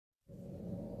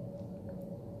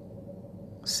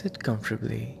Sit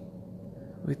comfortably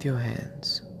with your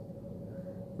hands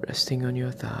resting on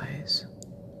your thighs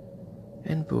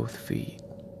and both feet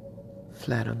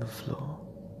flat on the floor.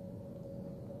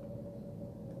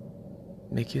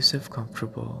 Make yourself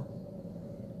comfortable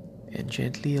and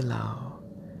gently allow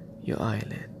your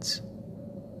eyelids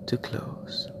to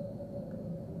close.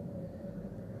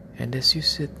 And as you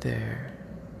sit there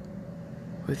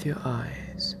with your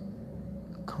eyes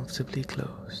comfortably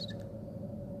closed,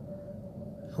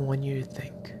 I want you to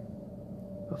think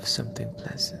of something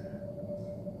pleasant.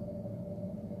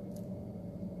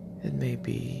 It may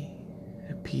be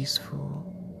a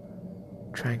peaceful,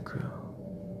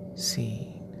 tranquil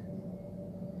scene,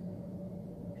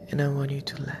 and I want you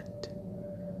to let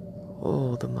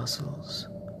all the muscles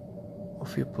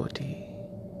of your body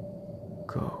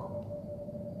go,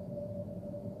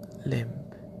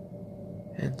 limp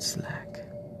and slack,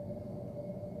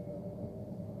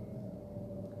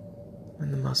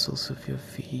 and the muscles of your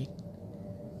feet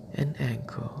and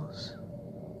ankles,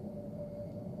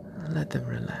 let them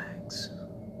relax,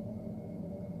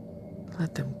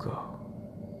 let them go,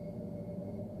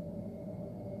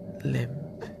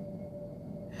 limp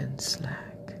and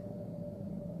slack.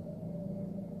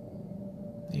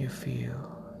 You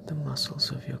feel the muscles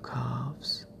of your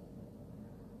calves,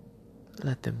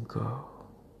 let them go,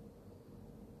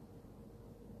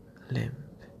 limp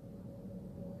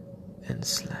and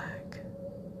slack.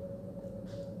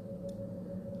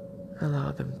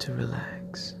 Allow them to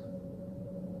relax.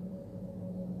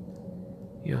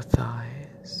 Your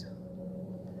thighs,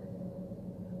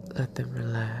 let them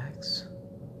relax,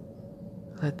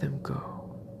 let them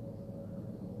go,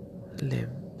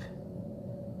 limp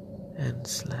and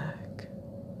slack.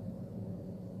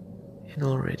 And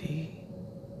already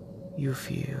you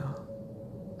feel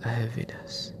a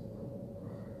heaviness.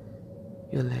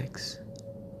 Your legs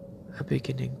are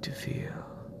beginning to feel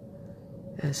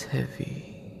as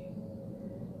heavy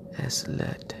as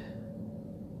lead.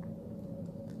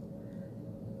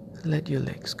 Let your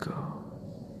legs go,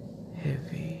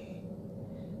 heavy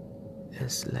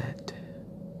as lead.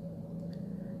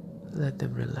 Let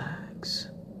them relax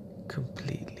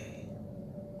completely.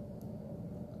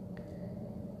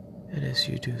 And as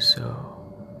you do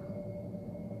so,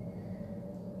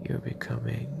 you're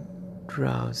becoming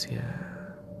drowsier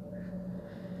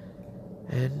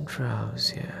and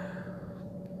drowsier.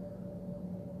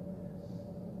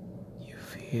 You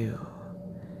feel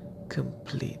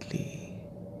completely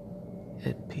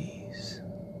at peace.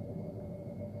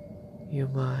 Your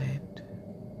mind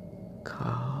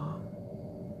calm,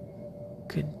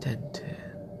 contented.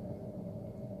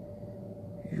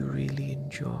 You really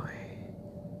enjoy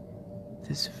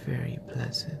this very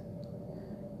pleasant,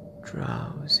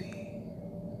 drowsy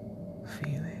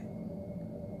feeling.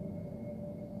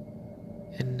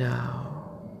 And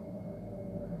now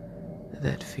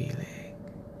that feeling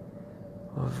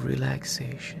of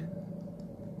relaxation,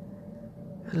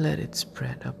 let it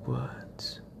spread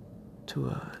upwards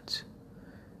towards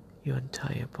your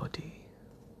entire body.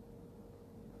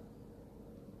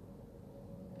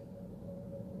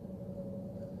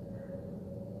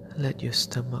 Let your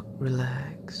stomach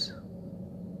relax.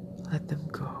 Let them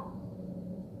go,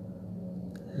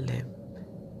 limp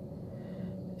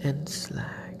and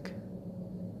slack.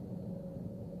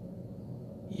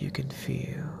 You can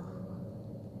feel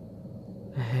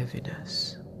a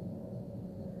heaviness,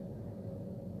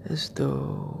 as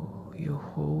though your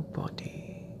whole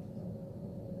body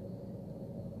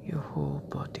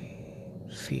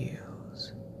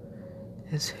feels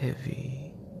as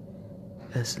heavy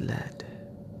as lead,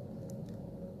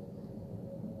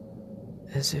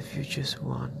 as if you just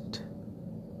want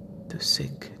to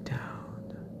sink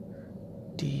down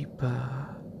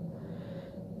deeper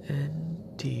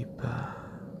and deeper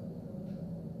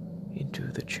into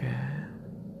the chair.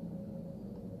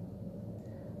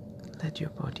 Let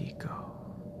your body go.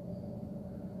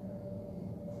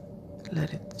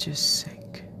 Let it just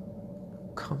sink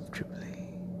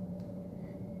comfortably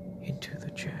into the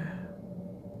chair.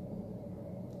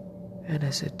 And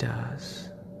as it does,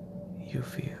 you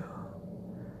feel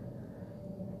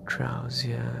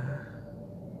drowsier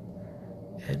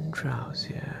and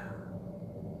drowsier.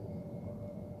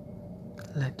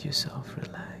 Let yourself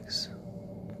relax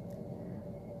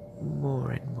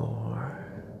more and more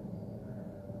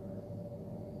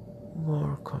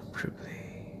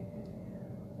comfortably.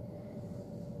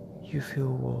 You feel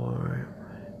warm,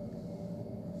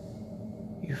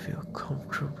 you feel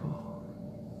comfortable,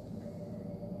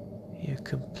 you're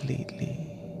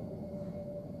completely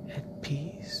at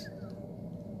peace.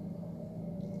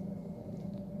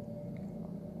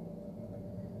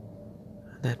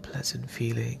 That pleasant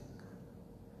feeling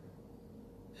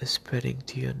spreading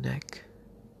to your neck,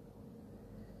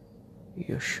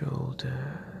 your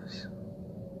shoulders,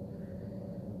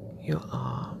 your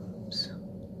arms.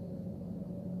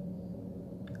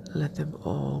 Let them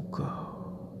all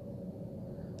go,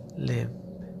 limp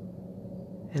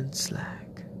and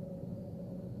slack.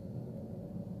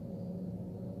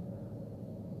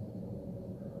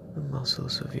 The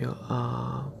muscles of your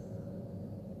arm,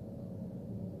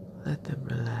 let them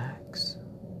relax.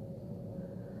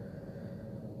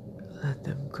 Let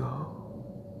them go.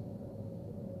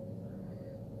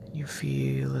 You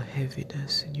feel a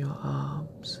heaviness in your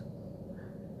arms,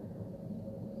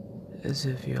 as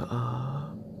if your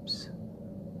arms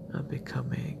are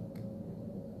becoming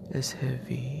as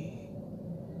heavy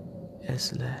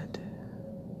as lead.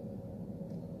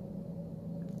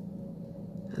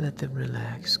 Let them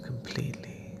relax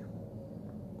completely.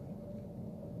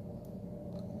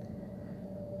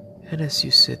 And as you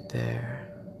sit there,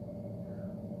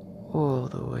 all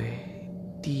the way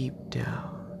deep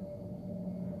down,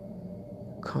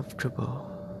 comfortable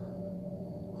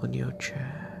on your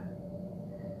chair,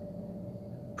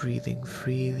 breathing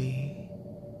freely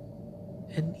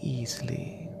and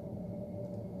easily,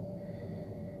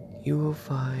 you will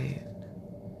find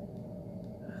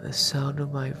the sound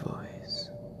of my voice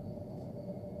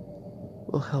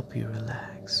will help you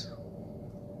relax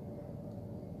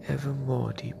ever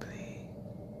more deeply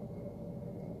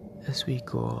as we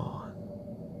go on.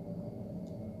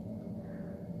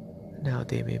 Now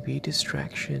there may be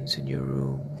distractions in your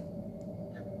room,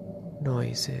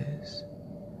 noises,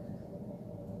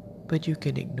 but you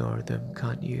can ignore them,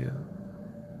 can't you?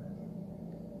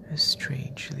 As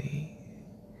strangely,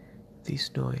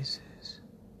 these noises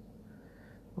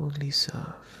only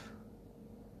serve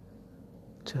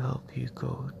to help you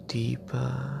go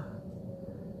deeper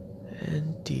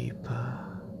and deeper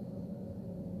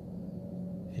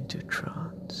into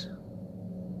trance.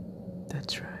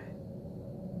 That's right.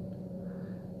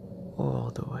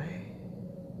 All the way.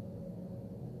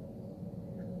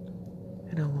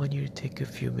 And I want you to take a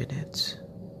few minutes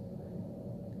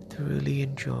to really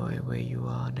enjoy where you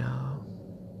are now,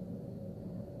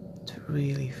 to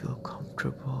really feel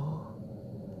comfortable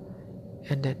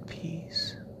and at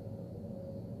peace.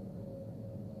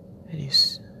 And you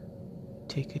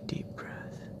take a deep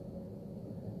breath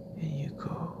and you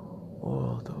go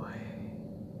all the way.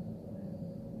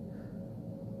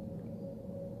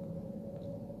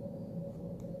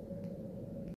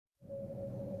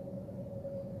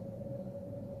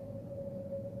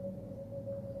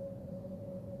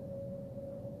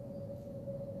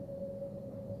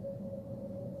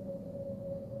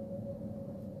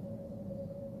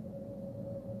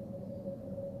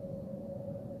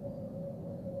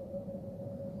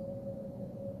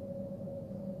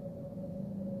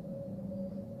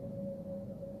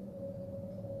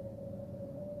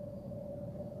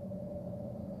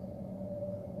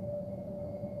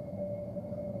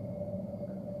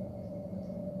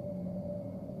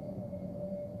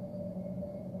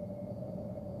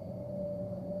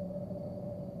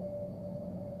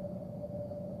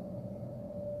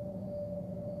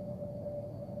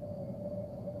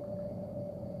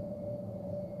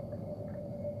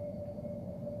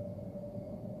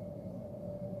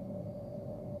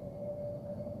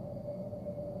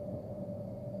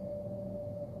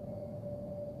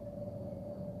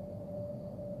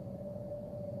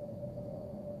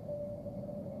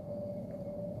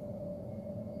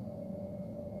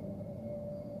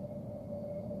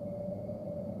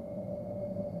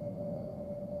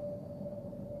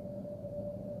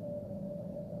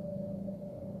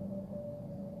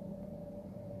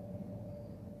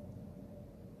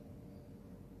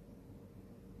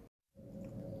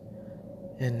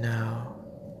 And now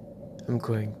I'm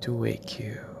going to wake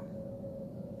you.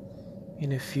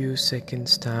 In a few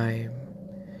seconds' time,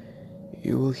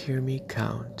 you will hear me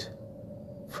count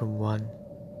from 1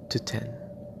 to 10.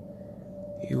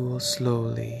 You will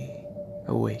slowly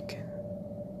awaken.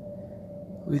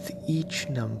 With each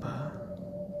number,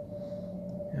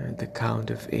 at the count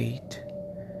of 8,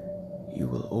 you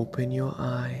will open your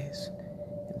eyes,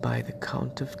 and by the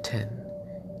count of 10,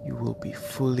 you will be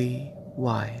fully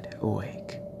wide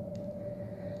awake.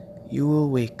 You will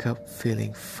wake up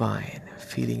feeling fine, a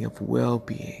feeling of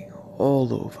well-being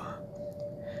all over,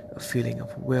 a feeling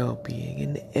of well-being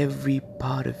in every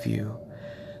part of you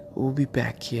will be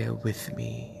back here with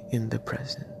me in the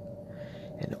present,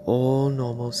 and all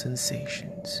normal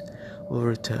sensations will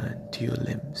return to your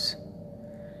limbs,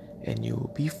 and you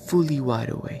will be fully wide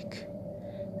awake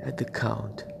at the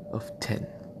count of 10.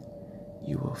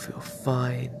 You will feel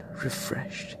fine,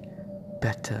 refreshed,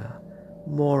 better,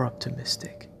 more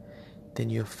optimistic than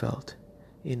you felt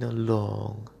in a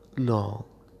long, long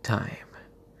time.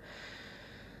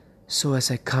 So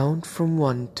as I count from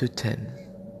 1 to 10,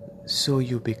 so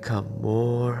you become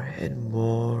more and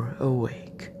more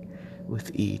awake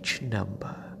with each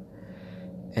number.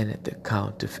 And at the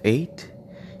count of 8,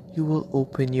 you will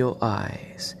open your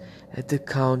eyes. At the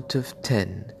count of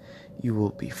 10, you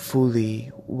will be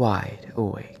fully wide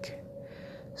awake.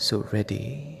 So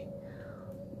ready?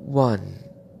 1,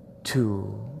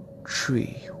 2,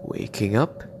 3, waking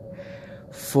up.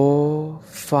 4,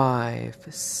 5,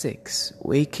 6,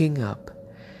 waking up.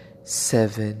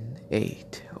 7,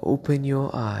 8, open your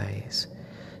eyes.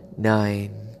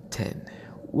 9, 10,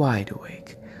 wide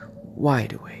awake,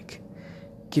 wide awake.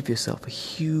 Give yourself a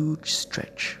huge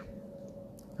stretch.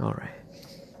 Alright.